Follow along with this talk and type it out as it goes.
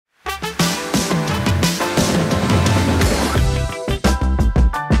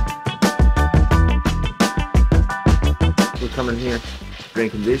coming here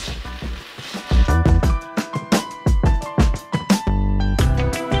drinking this.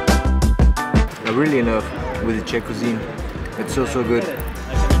 I really love with the Czech cuisine. It's so good.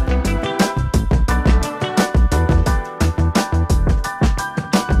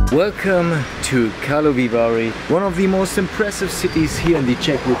 Welcome to Karlovy Vary, one of the most impressive cities here in the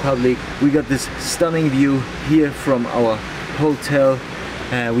Czech Republic. We got this stunning view here from our hotel.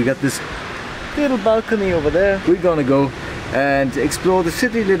 We got this little balcony over there. We're gonna go and explore the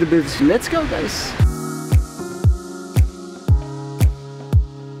city a little bit. Let's go, guys!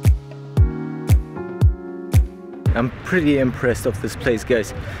 I'm pretty impressed of this place,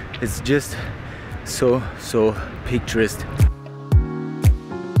 guys. It's just so picturesque.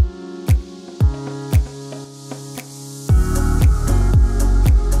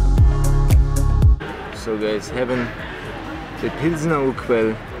 So guys, having the Pilsner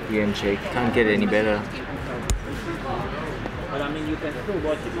Urquell here in Czech, can't get any better. But I mean, you can still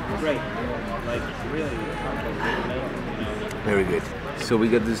watch it, it's great. Like, really, very good. So we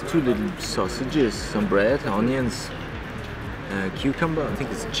got these two little sausages, some bread, onions, cucumber, I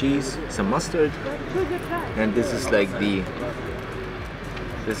think it's cheese, some mustard, and this is like the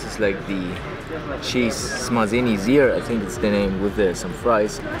cheese smazeni zir, I think it's the name, with some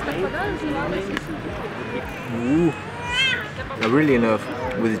fries. Ooh, I really love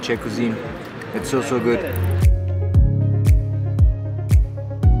with the Czech cuisine. It's so good.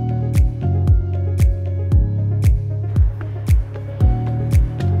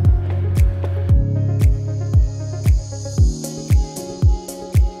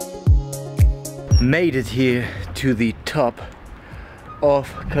 Made it here to the top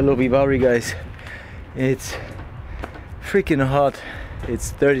of Karlovy Vary, guys. It's freaking hot.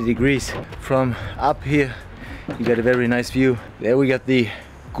 It's 30 degrees. From up here you got a very nice view. There we got the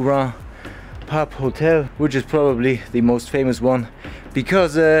Grand Pub Hotel, which is probably the most famous one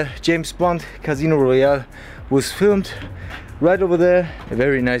because James Bond Casino Royale was filmed right over there. A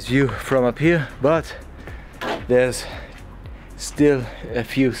very nice view from up here, but there's still a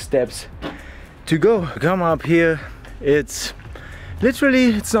few steps to go. Come up here, it's literally,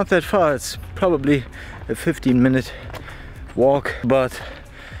 it's not that far, it's probably a 15-minute walk, but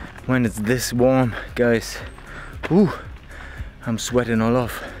when it's this warm, guys, ooh, I'm sweating all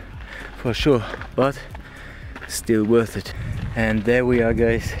off for sure, but still worth it. And there we are,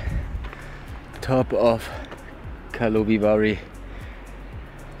 guys, top of Karlovy Vary.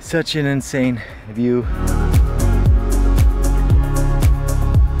 Such an insane view.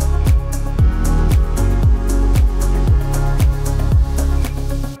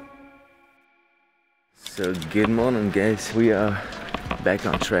 So good morning, guys, we are back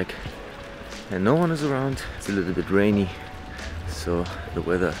on track and no one is around. It's a little bit rainy, so the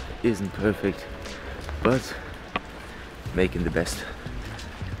weather isn't perfect, but making the best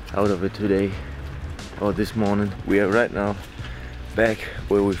out of it today or this morning. We are right now back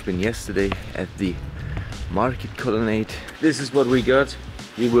where we've been yesterday at the market colonnade. This is what we got.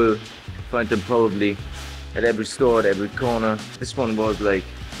 We will find them probably at every store, at every corner. This one was like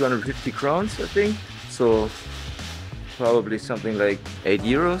 250 crowns, I think. So probably something like 8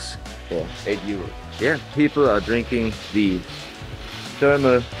 euros. Yeah, 8 euros. Yeah, people are drinking the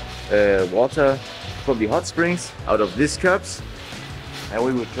thermal water from the hot springs out of these cups, and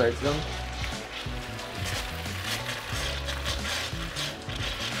we will try some.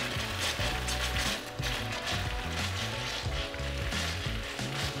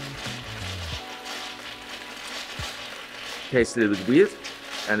 Tastes a little bit weird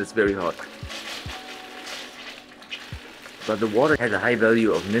and it's very hot. But the water has a high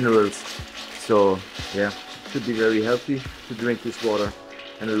value of minerals, so yeah, should be very healthy to drink this water.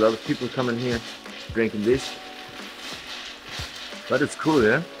 And a lot of people come in here drinking this. But it's cool,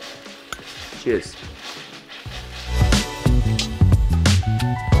 yeah? Cheers.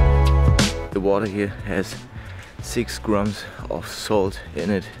 The water here has 6 grams of salt in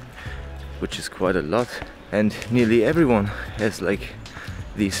it, which is quite a lot. And nearly everyone has like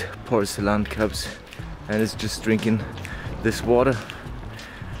these porcelain cups and is just drinking this water.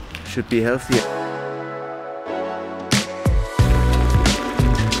 Should be healthy.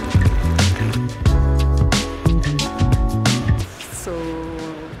 So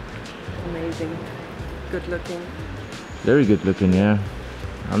amazing, good looking. Very good looking, yeah.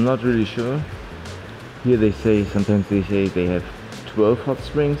 I'm not really sure. Here they say, sometimes they say they have 12 hot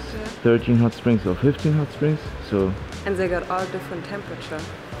springs, yeah. 13 hot springs or 15 hot springs. So. And they got all different temperature,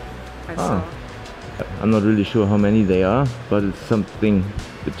 I saw. I'm not really sure how many they are, but it's something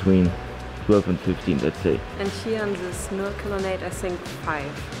between 12 and 15, let's say. And here on this Nur colonnade, I think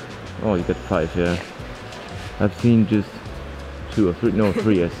 5. Oh, you got 5, yeah. I've seen just 2 or 3, no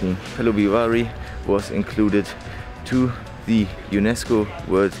 3 I think. Karlovy Vary was included to the UNESCO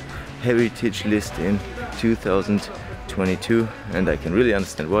World Heritage List in 2022, and I can really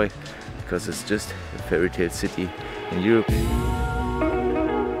understand why, because it's just a fairy tale city in Europe.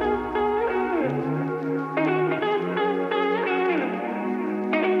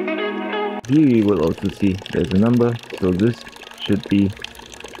 Here you will also see there's a number, so this should be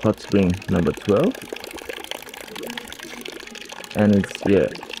hot spring number 12, and it's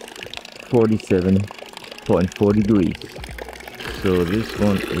 47.4 degrees. So this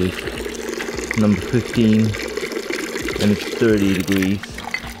one is number 15 and it's 30 degrees.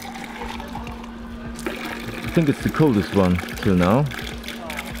 I think it's the coldest one till now.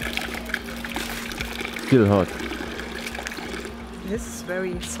 Still hot. This is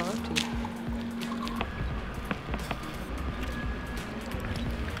very salty.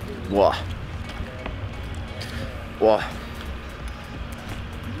 Wow. Wow.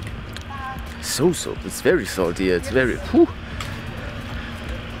 So it's very salty. It's very. Whew.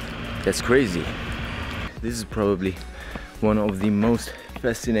 That's crazy. This is probably one of the most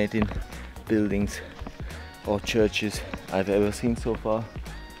fascinating buildings or churches I've ever seen so far.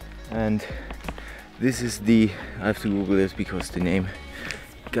 And this is the, I have to Google this because the name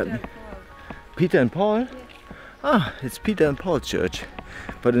got me. Peter and Paul? Ah, it's Peter and Paul Church.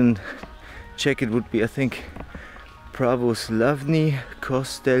 But in Czech it would be, I think, Pravoslavny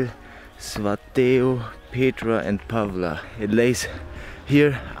Kostel Svatého Petra and Pavla. It lays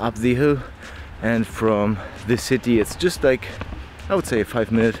here up the hill, and from the city it's just like, I would say, a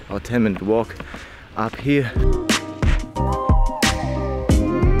 5-minute or 10-minute walk up here.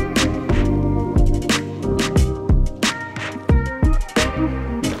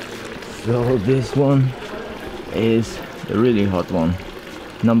 So this one is a really hot one.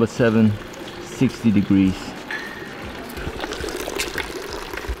 Number 7, 60 degrees.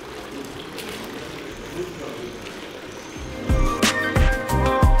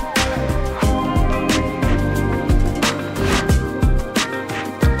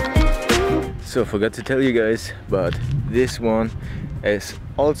 So forgot to tell you guys, but this one is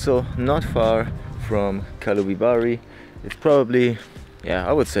also not far from Karlovy Vary. It's probably, yeah,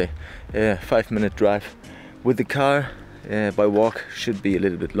 I would say a 5-minute drive. With the car, by walk should be a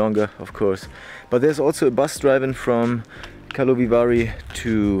little bit longer, of course. But there's also a bus driving from Karlovy Vary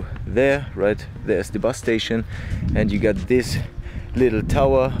to there, right? There's the bus station, and you got this little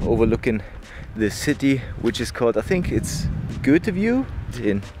tower overlooking the city, which is called, I think it's Goethe View.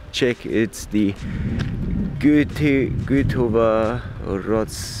 In Czech it's the Goethova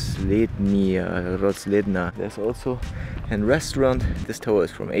Rozhledna. There's also a restaurant. This tower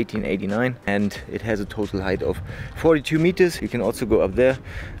is from 1889 and it has a total height of 42 meters. You can also go up there.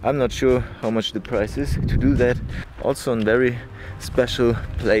 I'm not sure how much the price is to do that. Also a very special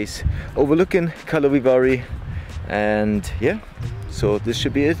place overlooking Karlovy Vary. And yeah, so this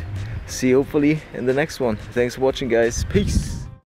should be it. See you hopefully in the next one. Thanks for watching, guys. Peace.